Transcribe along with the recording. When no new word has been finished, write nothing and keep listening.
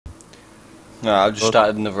No, I've just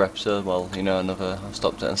started another episode. Well, you know, I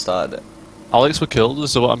stopped it and started it. Alex were killed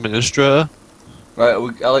as the administrator. Right,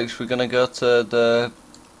 Alex, we're gonna go to the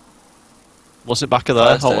What's it back of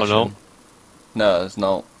fire there? Hold on, station. No, there's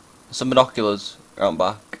not. Some binoculars around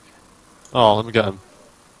back. Oh, let me get them.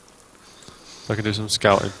 So I can do some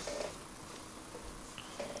scouting.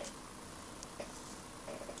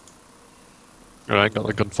 Alright, got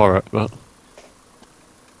the gun for it, but...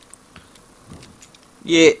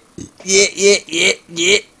 Yeah.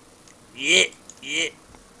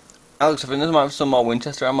 Alex, I think there might be some more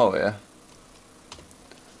Winchester ammo here.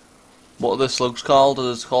 What are the slugs called?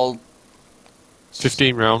 Are they called...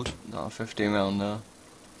 15 round. No, 15 round, no.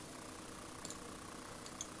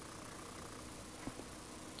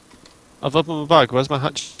 I've opened my bag. Where's my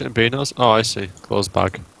hatchet and beanos? Oh, I see. Closed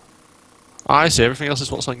bag. I see. Everything else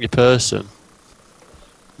is what's on your person.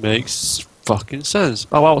 Makes fucking sense.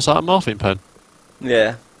 Oh wow, what's that? A morphine pen?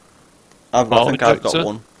 Yeah. I think I've got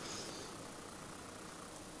one.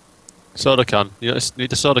 Soda can. You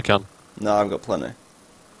need a soda can? No, I've got plenty.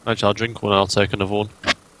 Actually, I'll drink one and I'll take another one.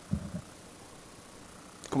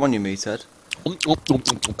 Come on, you meathead.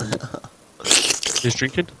 He's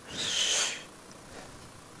drinking.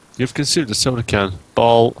 You've consumed a soda can.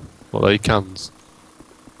 Ball. What are your cans?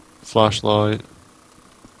 Flashlight.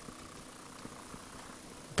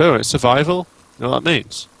 Boom, it's survival. You know what that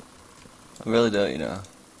means? I really don't, you know.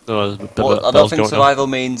 No, I don't think survival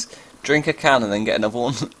means drink a can and then get another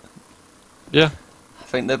one. Yeah. I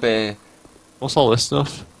think there'd be... What's all this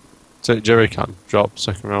stuff? Take jerry can. Drop.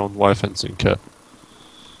 Second round. Wire fencing kit.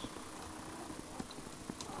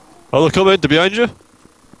 Oh, they're coming. They're behind you.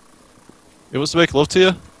 He wants to make love to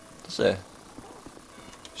you. Does he?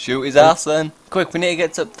 Shoot his ass then. Quick, we need to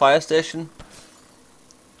get to the fire station.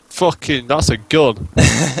 Fucking, that's a gun.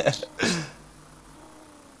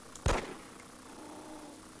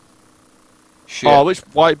 Shit. Oh, which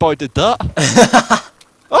white boy did that?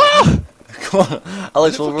 Ah! Come on,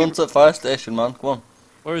 Alex, we'll run to the fire station, man. Come on.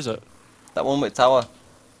 Where is it? That one with tower.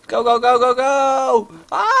 Go, go, go, go, go!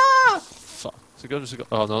 Ah! Fuck. It's a gun, it's a gun.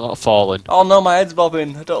 Oh no, not falling. Oh no, my head's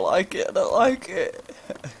bobbing. I don't like it. I don't like it.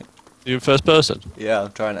 You in first person? Yeah,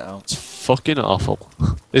 I'm trying it out. It's fucking awful.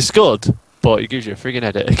 It's good, but it gives you a friggin'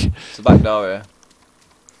 headache. It's the back door here.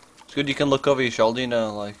 It's good you can look over your shoulder, you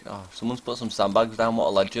know, like, oh, someone's put some sandbags down, what a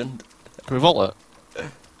legend. Can we vault it?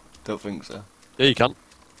 Don't think so. Yeah, you can.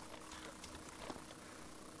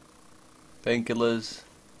 Painkillers.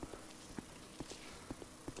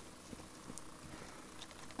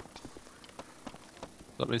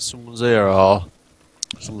 That means someone's here or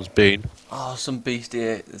someone's been. Oh, some beast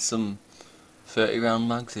here. There's some 30 round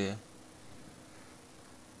mags here.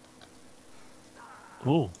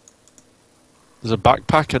 Ooh. There's a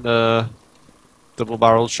backpack and a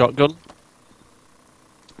double-barreled shotgun.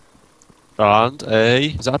 And a...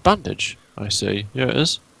 Is that a bandage? I see. Yeah, it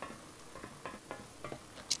is.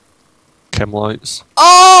 Chem lights.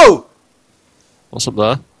 Oh! What's up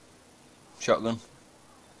there? Shotgun.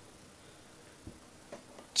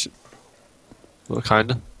 What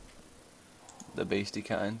kind of? The beastie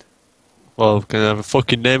kind. Well, can I have a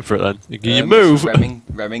fucking name for it then? Can you move? Remington.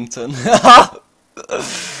 Remington.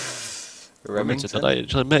 I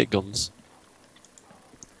actually make guns.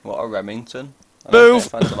 What a Remington. Move!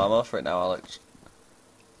 Find some ammo for it now, Alex.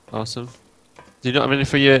 Awesome. Do you not have any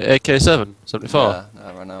for your AK-7? 74? Yeah, no,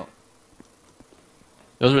 I ran out.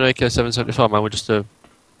 Yours were an AK-7 74, mine were just a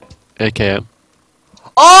AKM.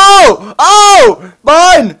 Oh! Oh!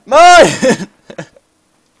 Mine! Mine!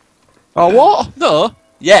 Oh, what? No!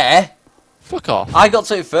 Yeah! Fuck off. I got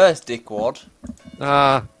to it first, dickwad.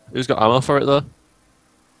 Ah, who's got ammo for it though?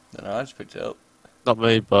 Don't know, I just picked it up. Not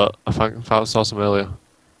me, but I saw some earlier.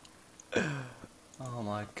 Oh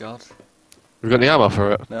my god. Have you got any ammo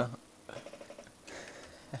for it? No.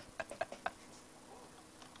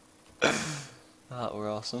 That were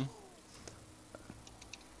awesome.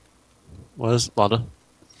 Where's ladder?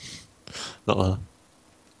 Not there.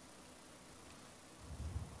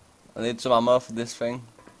 I need some ammo for this thing.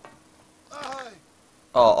 Oh,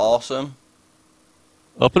 awesome.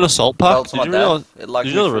 Open assault pack? Did you know there was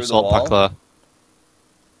an assault pack there?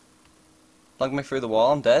 Lagged me through the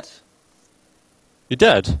wall, I'm dead. You're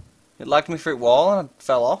dead? It lagged me through the wall and I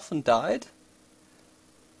fell off and died.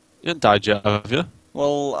 You haven't died yet, have you?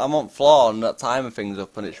 Well, I'm on floor and that timer thing's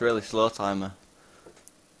up and it's really slow timer.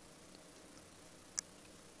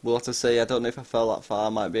 We'll have to see, I don't know if I fell that far, I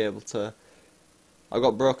might be able to... I've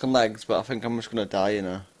got broken legs, but I think I'm just gonna die, you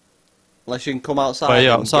know. Unless you can come outside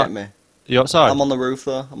and get me. You outside? I'm on the roof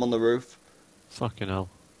though, I'm on the roof. Fucking hell.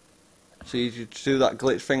 So you do that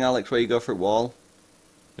glitch thing, Alex, where you go through a wall.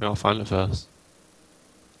 Yeah, I'll find it first.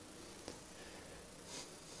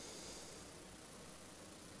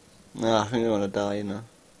 Nah, I think I'm gonna die, you know.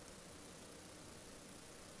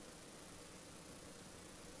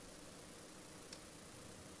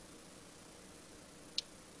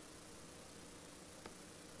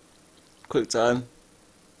 Quick time.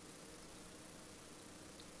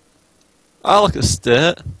 I look at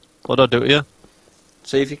state. What do I do to you?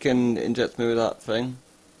 See if you can inject me with that thing.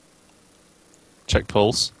 Check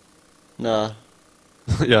pulse. Nah.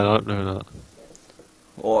 Yeah, no, I'm doing that.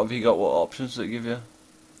 What have you got? What options does it give you?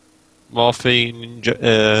 Morphine,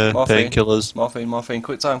 Morphine. painkillers. Morphine.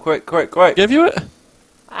 Quick time. Quick. Give you it?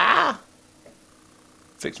 Ah!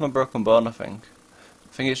 Fix my broken bone, I think.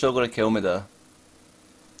 I think it's still gonna kill me though.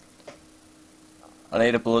 I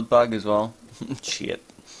need a blood bag as well. Shit.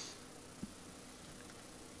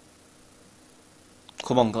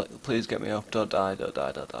 Come on, please get me up. Don't die.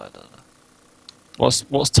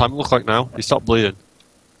 What's time look like now? You stop bleeding.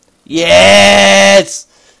 Yes!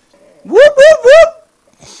 Whoop!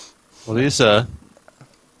 What do you say?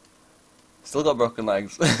 Still got broken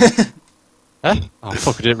legs. Eh? Oh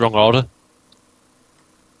fuck, I did wrong order.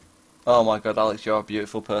 Oh my god, Alex, you're a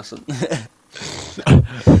beautiful person.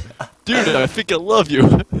 Dude, I think I love you.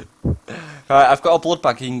 Right, I've got a blood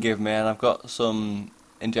bag you can give me, and I've got some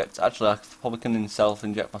inject. Actually, I probably can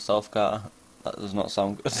self-inject myself, can't I? That does not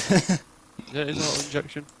sound good. Yeah, it's an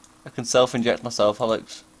injection. I can self-inject myself,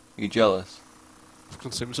 Alex. Are you jealous? I've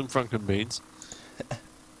consumed some Franken beans.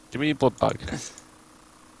 Give me your blood bag.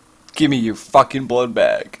 Give me your fucking blood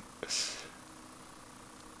bag.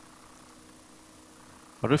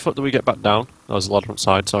 How the fuck do we get back down? Oh, there's a ladder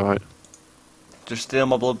outside, it's alright. Just steal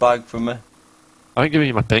my blood bag from me. I ain't giving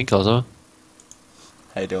you my painkillers, huh?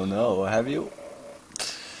 I don't know, have you?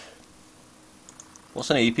 What's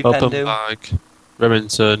an EP pen Open do? bag.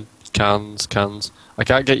 Remington. Cans. I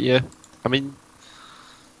can't get you. I mean...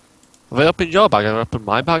 Have I opened your bag? Have I opened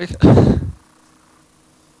my bag? I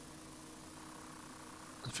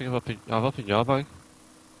think I've opened your bag.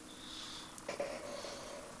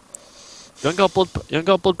 You ain't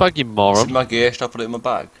got a blood bag, you moron. It's in my gear, should I put it in my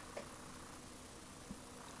bag?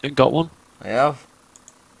 You ain't got one. I have.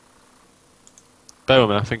 Bear with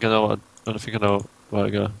me, I think I know where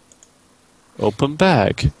to go. Open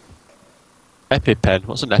bag. EpiPen.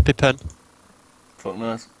 What's an EpiPen? Fuck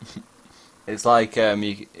knows. It's like,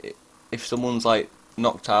 if someone's like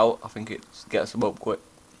knocked out, I think it gets them up quick.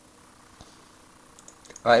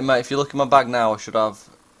 Right, mate, if you look in my bag now, I should have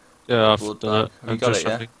Yeah, a I've blood done bag. it. Have you got it,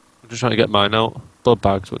 yeah? I'm just trying to get mine out. Blood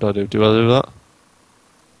bags, what do I do? Do I do that?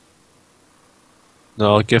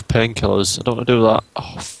 No, I'll give painkillers. I don't want to do that.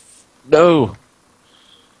 Oh, no!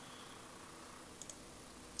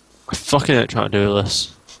 I fucking hate trying to do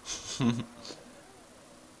this.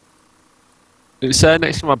 It's there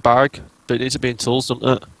next to my bag, but it needs to be in tools, doesn't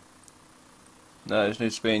it? No, it just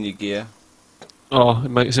needs to be in your gear. Oh,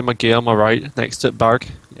 it's in my gear on my right, next to the bag.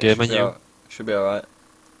 Gear menu. Should be alright.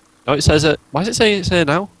 Oh, it says it. Why is it saying it's here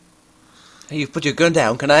now? Hey, you've put your gun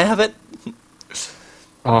down, can I have it?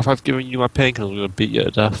 Oh, if I've given you my painkillers, I'm going to beat you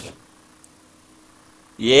to death.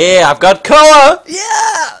 Yeah, I've got colour!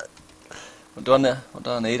 Yeah! What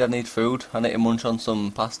do I need? I need food. I need to munch on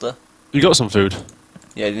some pasta. You got some food?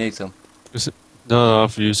 Yeah, you need some. No,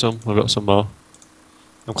 I've used some. I've got some more.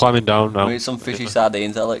 I'm climbing down now. We need some fishy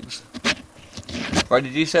sardines, Alex. Right,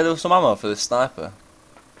 did you say there was some ammo for this sniper?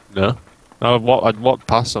 No. I'd walked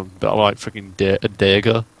past them, but like freaking a day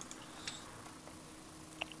ago.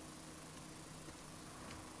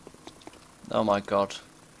 Oh my god.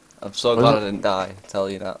 I'm so glad I didn't die, I tell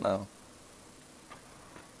you that now.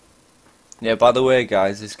 Yeah, by the way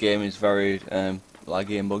guys, this game is very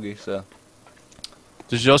laggy and buggy, so...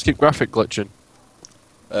 Does yours keep graphic glitching?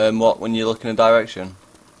 What, when you look in a direction?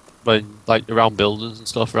 When, like, around buildings and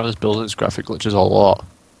stuff, around this buildings, graphic glitches a lot.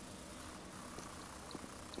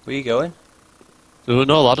 Where are you going? There was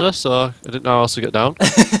no ladder, so I didn't know how else to get down.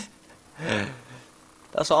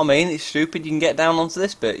 That's what I mean, it's stupid, you can get down onto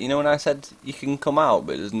this bit. You know when I said you can come out,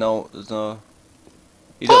 but there's no...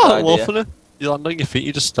 You don't die, well, do you? funny. You land on your feet,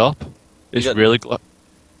 you just stop. It's really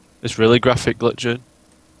graphic glitching.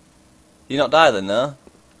 You not die then, no?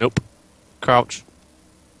 Nope. Crouch.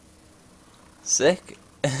 Sick.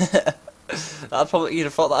 You'd have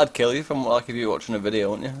thought that'd kill you from like if you were watching a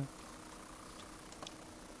video, wouldn't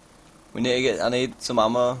you? I need some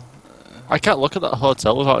ammo. I can't look at that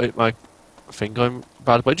hotel without my thing going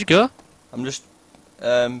bad. Where'd you go? I'm just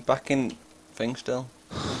back in thing still.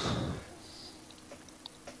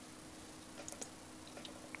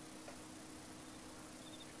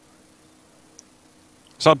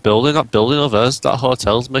 It's that building over there, that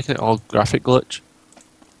hotel's making it all graphic glitch.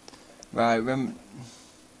 Right,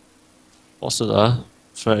 What's it there?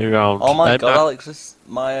 30 round. Oh my god, Alex,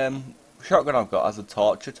 my shotgun I've got has a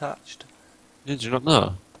torch attached. Yeah, did you not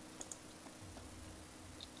know?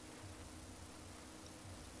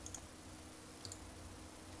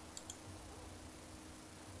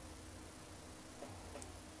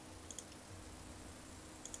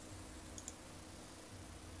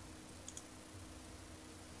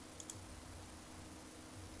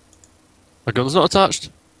 My gun's not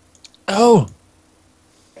attached. Oh!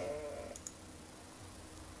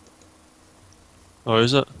 Oh,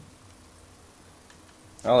 is it?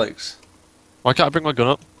 Alex. Why can't I bring my gun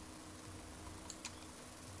up?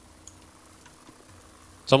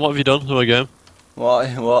 Tom, what have you done to my game? What?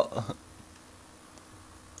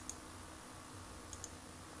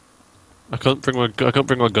 I couldn't bring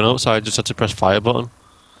my gun up, so I just had to press fire button.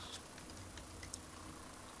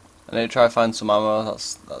 I need to try to find some ammo,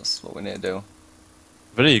 that's what we need to do.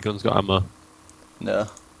 Have any of your guns got ammo? No.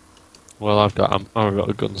 Well, I've got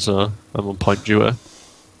a gun, so I'm on point duty.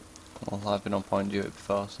 Well, I've been on point duty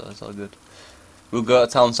before, so it's all good. We'll go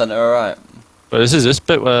to town centre, alright? But this is this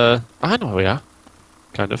bit where... I know where we are.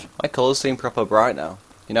 Kind of. My colours seem proper bright now.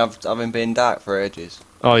 You know, I've been being dark for ages.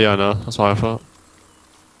 Oh yeah, I know. That's why I thought.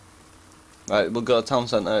 Right, we'll go to town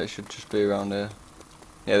centre, it should just be around here.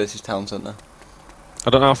 Yeah, this is town centre. I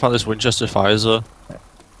don't know how far this Winchester fires though.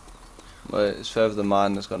 Well, it's further than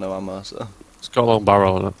mine, it's got no ammo, so... It's got a long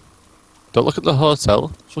barrel on it. Don't look at the hotel.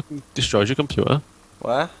 It fucking destroys your computer.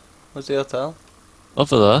 Where? Where's the hotel?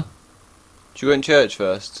 Over there. Should we go in church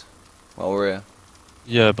first? While we're here.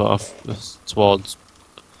 Yeah, but it's towards...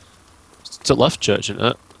 It's to left church, isn't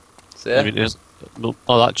it? See? I mean,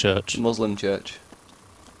 oh, that church. Muslim church.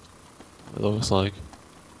 It looks like.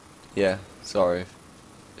 Yeah, sorry if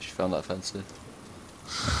you found that offensive.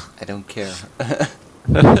 I don't care.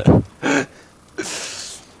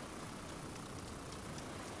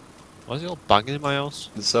 Why is he all banging in my house?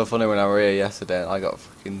 It's so funny when I were here yesterday and I got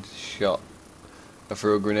fucking shot. I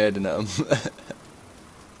threw a grenade in at him.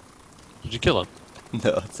 Did you kill him?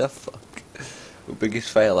 No, it's a fuck. The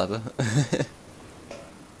biggest fail ever.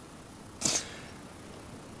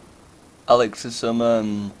 Alex, there's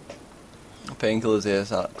some painkillers here,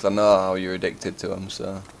 because I know how you're addicted to them,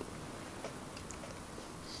 so...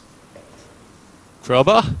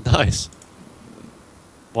 Crowbar? Nice.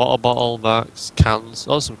 Water bottle, max, cans.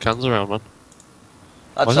 Oh, there's some cans around, man.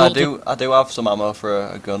 Actually, I do have some ammo for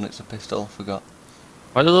a gun. It's a pistol. Forgot.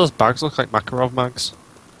 Why do those bags look like Makarov mags?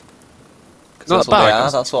 That's what they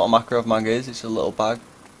are. That's what a Makarov mag is. It's a little bag.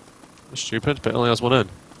 That's stupid, but it only has one in.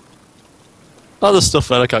 Oh, there's stuff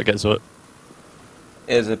there. I can't get to it.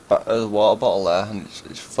 Here's a water bottle there, and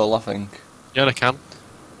it's full, I think. Yeah, I can.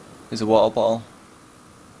 Here's a water bottle.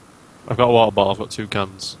 I've got a water bottle. I've got 2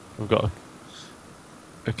 cans. I've got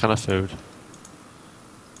a can of food.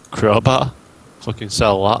 Crowbar. Fucking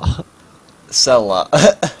sell that. Sell that.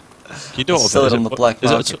 Can you do it? Sell it on the black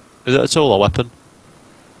market. Is it a tool or weapon?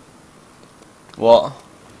 What?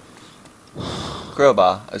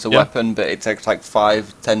 Crowbar. It's a weapon, but it takes like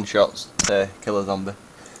 5-10 shots to kill a zombie.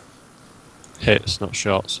 Hits, not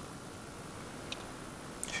shots.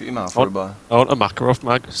 Shoot your mouth, boy. I want a Makarov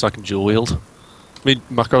mag so I can dual wield. I mean,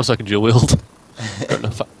 Makarov so I can dual wield.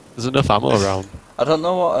 There's enough ammo around. I don't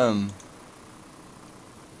know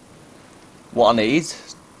what I need.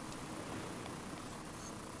 As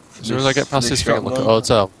soon as I get past this thing and look at the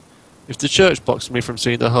hotel. If the church blocks me from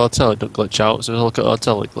seeing the hotel, it don't glitch out. As soon as I look at the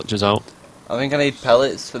hotel, it glitches out. I think I need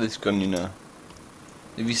pellets for this gun, you know.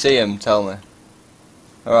 If you see them, tell me.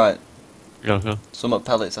 Alright. Yeah. Some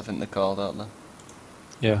pellets, I think they're called, aren't they?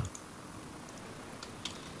 Yeah.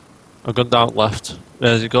 I've gone down left.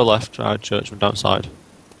 As you go left, right, church, I'm down side.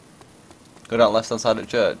 Go down left hand side of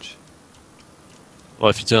church? Well,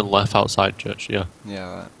 if you turn left outside church, yeah.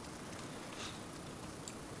 Yeah, right.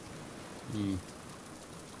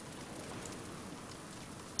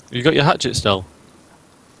 You got your hatchet still?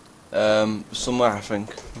 Somewhere, I think.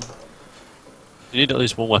 You need at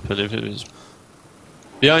least one weapon if it was...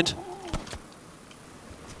 Behind!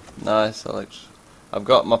 Nice, Alex. I've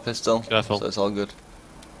got my pistol, Careful. so it's all good.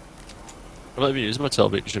 I'm not even using my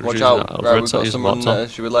tailbeat, should Watch out, right, we've got someone there,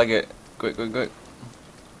 should we leg it? Quick.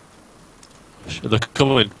 They're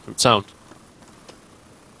coming from sound.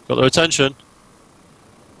 Got their attention.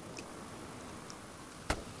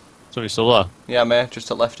 Somebody still there? Yeah, mate, just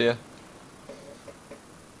to left here.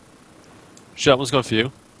 Shit, that one's gone for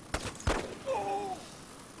you.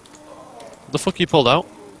 What the fuck you pulled out?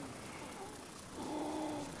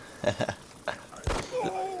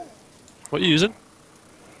 What are you using?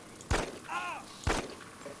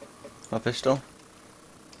 My pistol.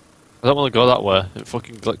 I don't want to go that way. It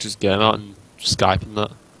fucking glitches game out and Skype and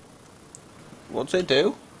that. What's it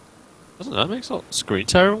do? Doesn't that make it screen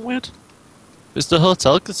tearing weird? It's the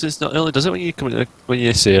hotel because it only does it when you come in, when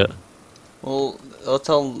you see it. Well, the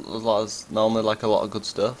hotel has normally like a lot of good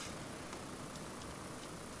stuff.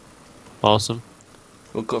 Awesome.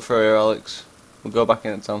 We'll cut through here, Alex. We'll go back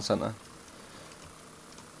in the town centre.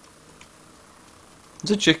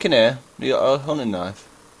 There's a chicken here. You got a hunting knife.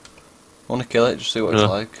 I want to kill it, just see what it's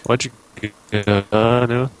like. Why'd you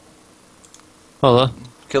no. Oh, there.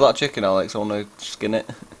 Kill that chicken, Alex. I want to skin it.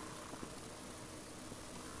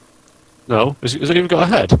 No, has it even got a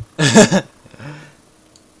head?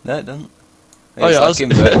 No, it doesn't. Oh, It's yeah, like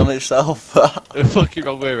inverted on itself. The fucking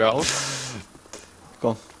wrong way around. Go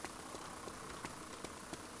on.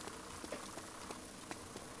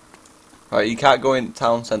 Right, you can't go in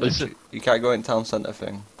town centre. You can't go in town centre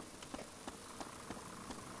thing.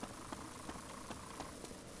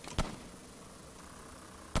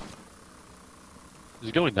 Is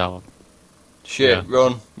he going down? Shit,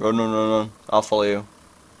 Yeah. run. I'll follow you.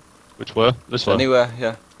 Which way? This way? Anywhere,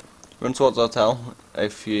 yeah. Run towards the hotel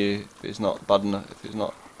if it's not bad enough, if it's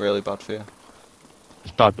not really bad for you.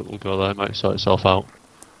 It's bad, but we'll go there. It might sort itself out.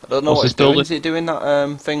 I don't know What's what this it's doing. building? Is it doing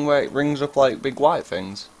that thing where it rings up like big white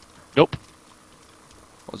things? Nope.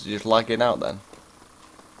 Or is it just lagging out then?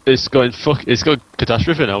 It's going It's going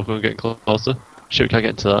catastrophe now. We're going to get closer. Shit, we can't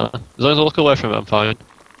get into that. As long as I look away from it, I'm fine.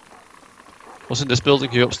 What's in this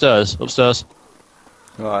building? You upstairs? Upstairs.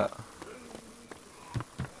 Right.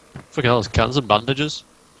 Fucking hell, there's cans and bandages.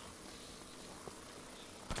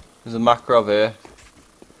 There's a macro here.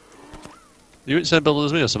 You in the same building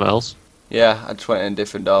as me or something else? Yeah, I just went in a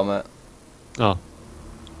different door, mate. Oh.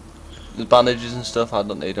 There's bandages and stuff, I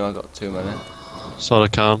don't need them, I got too many. Sort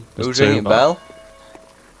of calm. Who's ringing bell?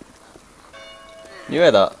 You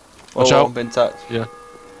hear that? Watch out. I've been tapped. Yeah.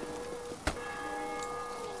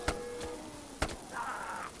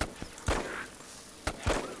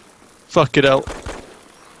 Fuck it out.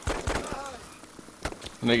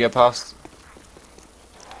 Let me get past.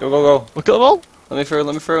 Go. Look at them all. Let me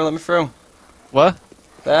through. Where?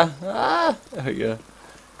 There. Ah! There we go.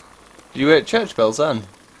 Did you hear church bells then?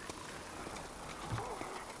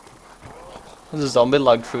 There's a zombie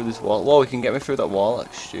lag through this wall. Whoa, he can get me through that wall,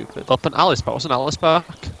 that's stupid. Up an Alice Park. What's an Alice Park?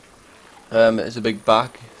 It's a big bag.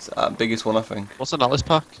 It's the biggest one, I think. What's an Alice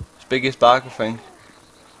Park? It's biggest bag, I think.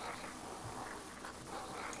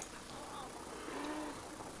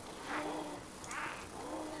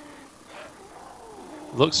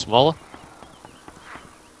 Looks smaller.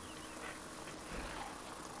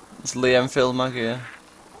 It's Lee Enfield mag here.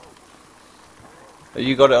 Have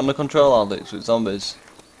you got it under control, Alex, with zombies?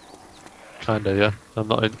 Kinda, yeah. I'm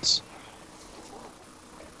not in.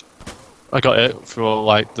 I got it for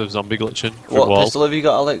like the zombie glitching. What wall. pistol have you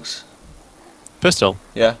got, Alex? Pistol?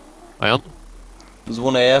 Yeah. I am. There's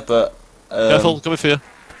one here, but... Careful, coming for you.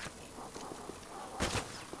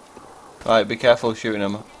 Right, be careful shooting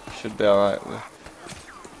him. Should be alright.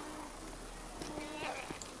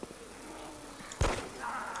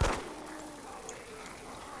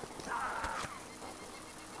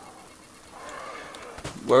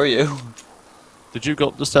 Where are you? Did you go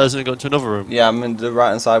up the stairs and go into another room? Yeah, I'm in the right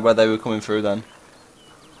hand side where they were coming through then.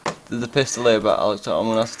 There's a pistol here, but I'm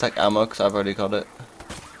gonna have to take ammo because I've already got it.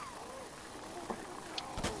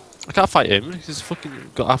 I can't fight him. He's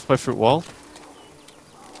fucking got halfway through the wall.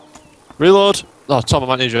 Reload! Oh, Tom, I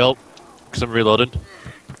might need your help. Because I'm reloading.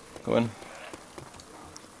 Go in.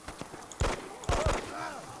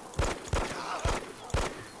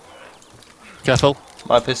 Careful.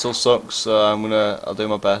 My pistol sucks, so I'll do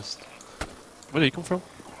my best. Where did he come from?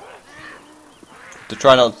 To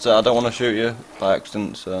try not to, I don't want to shoot you by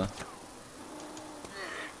accident, so...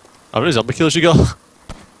 How many zombie kills you got?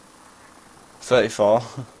 34.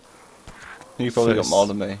 You probably got more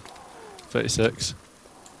than me. 36.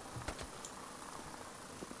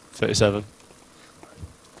 37.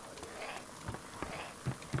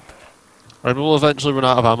 Right, we'll eventually run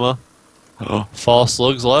out of ammo. 4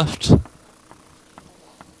 slugs left.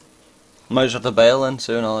 Might just have to bail then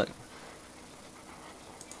soon, Alec.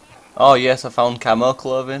 Oh yes, I found camo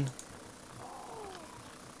clothing.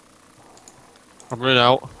 I'm running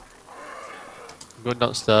out. I'm going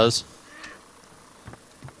downstairs.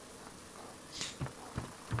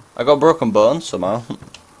 I got broken bones somehow.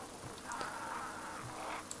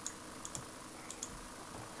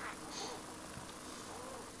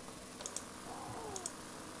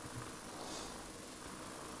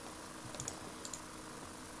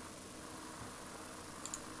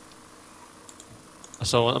 I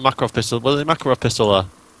saw a Makarov pistol. Was it a Makarov pistol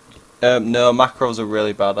there? No, macros are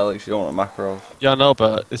really bad, Alex. You don't want a Makarov. Yeah, I know,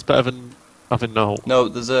 but it's better than having no. No,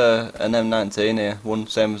 there's an M19 here, one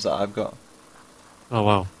same as that I've got. Oh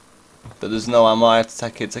wow. But there's no ammo. I have to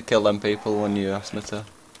take it to kill them people when you ask me to.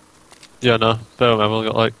 Yeah, no. Fair enough. I've only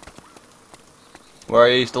got like. Where are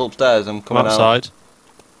you? Still upstairs? I'm coming outside. out.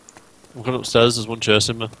 I'm going upstairs. There's one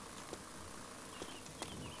chasing me.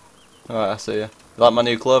 Alright, I see you. You like my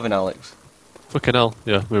new clothing, Alex? Fucking hell.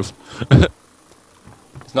 Yeah, move.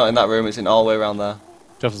 It's not in that room. It's in all the way around there.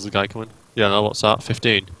 Jeff, there's a guy coming. Yeah, no. What's that?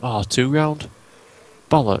 15. Oh, 2 round.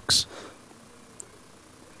 Bollocks.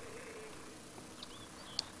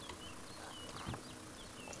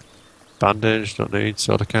 Bandage, don't need.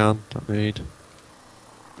 Soda can, don't need.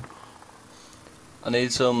 I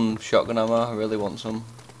need some shotgun ammo. I really want some.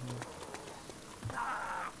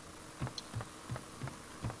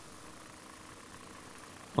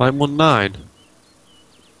 I'm 1-9.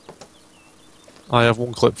 I have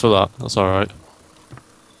 1 clip for that. That's alright.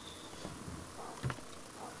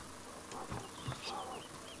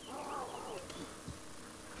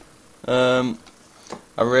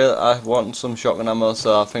 I want some shotgun ammo,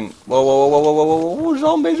 so I think. Whoa, whoa, whoa, whoa, whoa, whoa, whoa,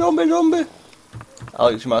 zombie, zombie, zombie!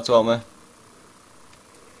 Alex, you might have to help me.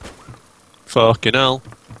 Fucking hell.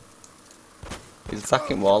 He's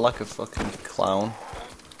attacking wall like a fucking clown.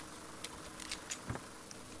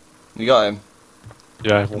 You got him?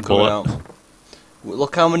 Yeah, I have 1 bullet. Out.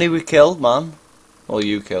 Look how many we killed, man. Well,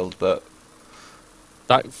 you killed, but.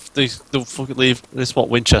 They'll fucking leave this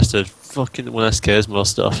Winchester fucking one SKs more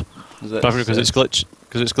stuff. Because it's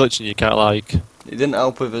glitching, you can't like. It didn't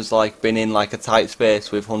help with us like being in like a tight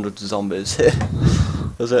space with hundreds of zombies.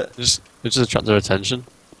 Was it? It just attracted their attention.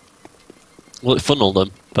 Well, it funneled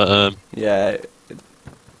them, but yeah.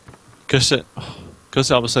 Because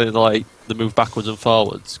obviously they move backwards and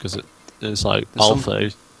forwards because it's like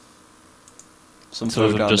alpha. Some of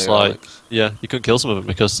them down just there, like Alex. Yeah, you couldn't kill some of them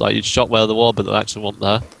because like you'd shot where they were, but they actually weren't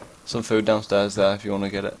there. Some food downstairs there if you want to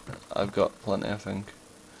get it. I've got plenty, I think.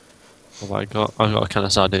 Oh my god, I've got a can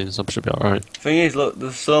of sardines. I should be alright. Thing is, look,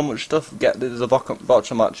 there's so much stuff. There's a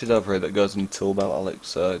box of matches over here that goes in your tool belt, Alex,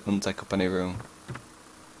 so it doesn't take up any room.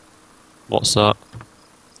 What's that?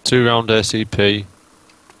 2 round ACP.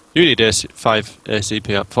 You need 5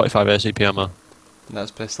 ACP, 45 ACP ammo. And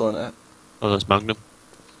that's pistol, isn't it? Oh, that's Magnum.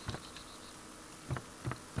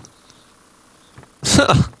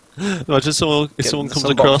 Imagine someone comes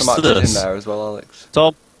across to this. In there as well, Alex.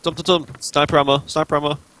 Tom, sniper ammo.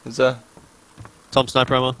 Is there? Tom,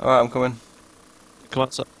 sniper ammo. Alright, I'm coming. Come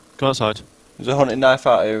outside. There's a hunting knife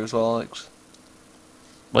out here as well, Alex.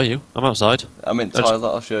 Where are you? I'm outside. I'm in the toilet,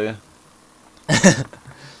 I'll show you.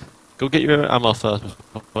 Go get your ammo first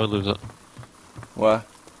before I lose it. Where?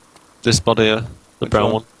 This body here, the Which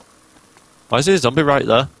brown one? Why is there a zombie right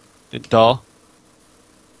there? In door.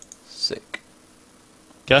 Sick.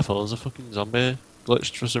 Careful, there's a fucking zombie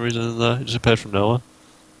glitched for some reason in there. It just appeared from nowhere.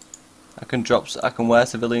 I can wear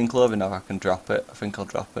civilian clothing now, I can drop it. I think I'll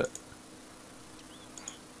drop it.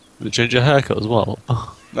 Did it change your haircut as well?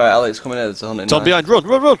 Right, Alex, come in here, there's a hunting Tom knife. behind,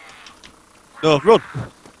 run! No, run!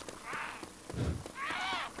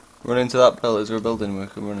 Run into that building, is there a building we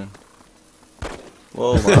can run in?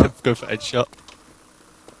 Whoa, man. Go for headshot.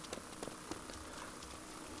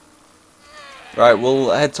 Right,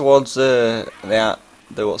 we'll head towards the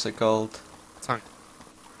what's it called? Tank.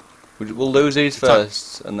 We'll lose these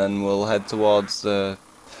first, and then we'll head towards where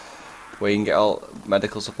you can get all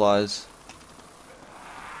medical supplies.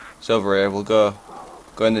 It's over here. We'll go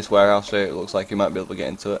in this warehouse here. It looks like you might be able to get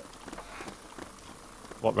into it.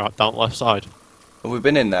 What, right down left side? Well, we've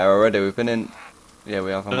been in there already. We've been in. Yeah,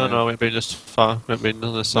 we have. No, we've been just far. We've been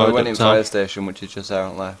on this side. No, we went in fire station, which is just there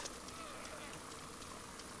on left.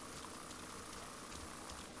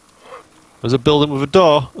 There's a building with a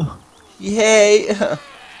door. Yay!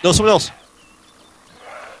 No, someone else.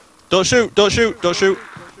 Don't shoot.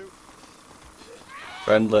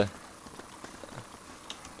 Friendly.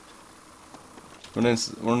 Run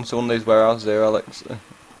into one of these warehouses here, Alex.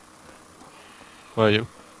 Where are you?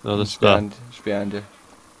 No, there's just behind you.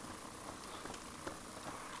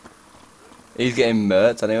 He's getting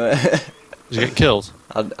murked anyway. He's getting killed?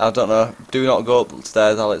 I don't know. Do not go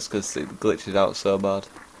upstairs, Alex, because it glitches out so bad.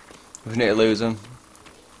 We need to lose him.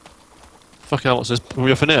 Fucking hell, what's this? Are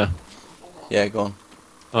we up in here? Yeah, go on.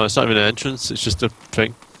 Oh, it's not even an entrance, it's just a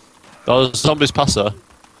thing. Oh, there's zombies past there.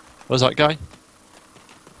 Where's that guy?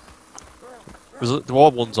 There were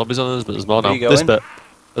one zombies on us, but there's more now. This bit.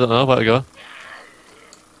 I don't know where to go.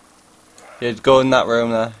 Yeah, go in that room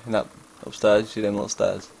there, in that upstairs. You see them little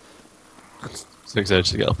stairs. It takes ages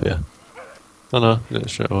to get up here. Oh no, get it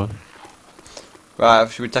straight away. Right,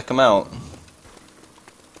 should we take him out?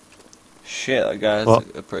 Shit, that guy has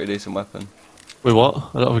a pretty decent weapon. Wait, what?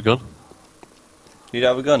 I don't have a gun. You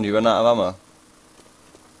don't have a gun? You run out of ammo?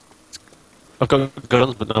 I've got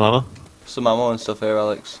guns, but no ammo. Some ammo and stuff here,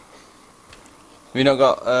 Alex. Have you not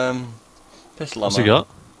got pistol ammo? What's he got?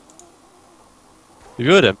 Have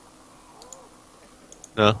you heard him?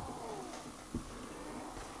 No.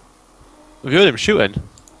 Have you heard him shooting?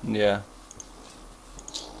 Yeah.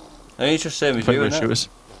 I think he's just saying I he's think we're doing it. shooters.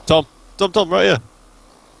 Tom, right here.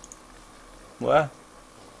 Where?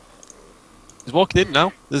 He's walking in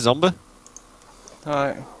now. There's a zombie.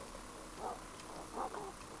 Alright.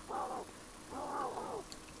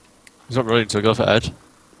 He's not running, so go for head.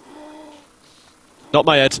 Not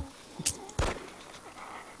my head.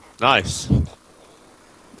 Nice.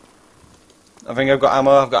 I think I've got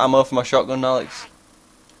ammo. I've got ammo for my shotgun, Alex.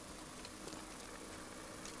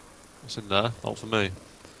 What's in there? Not for me.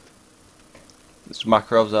 There's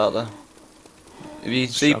Makarovs out there. If you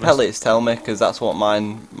see pellets, tell me, because that's what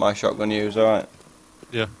my shotgun use, alright?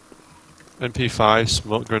 Yeah. MP5,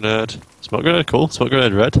 smoke grenade. Smoke grenade, cool. Smoke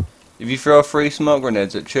grenade red. If you throw 3 smoke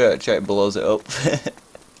grenades at church, it blows it up.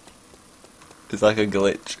 It's like a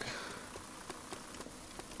glitch.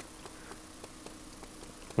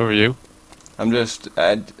 Where are you? I'm just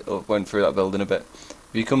went through that building a bit. If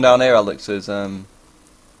you come down here, Alex, there's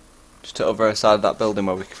just to the other side of that building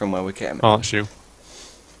from where we came. Oh, that's you.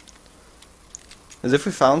 As if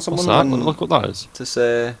we found someone What's that? Look what that is. to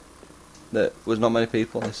say that was not many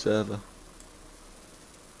people on this server.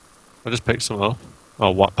 I just picked some up.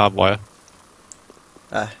 Oh, what bad wire.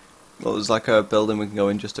 Well, there's like a building we can go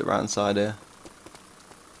in just at right hand side here.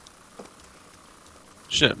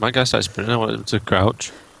 Shit, my guy started sprinting. I wanted him to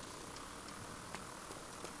crouch.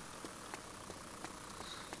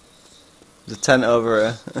 There's a tent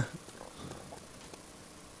over here.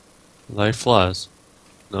 Lay flares.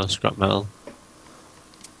 No scrap metal.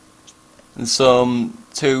 And some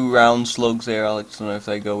 2 round slugs here, Alex. I don't know if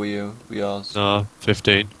they go with you, with yours. No,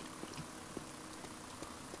 15.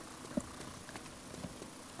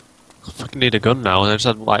 I fucking need a gun now, and I just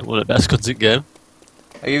had like one of the best guns in game.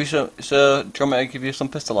 Are you so do you want me to give you some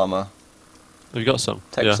pistol ammo? Have you got some?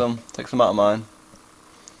 Take Yeah. some. Take some out of mine.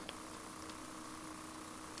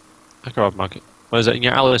 I can have mag. What is it in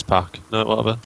your Alice pack? No, whatever.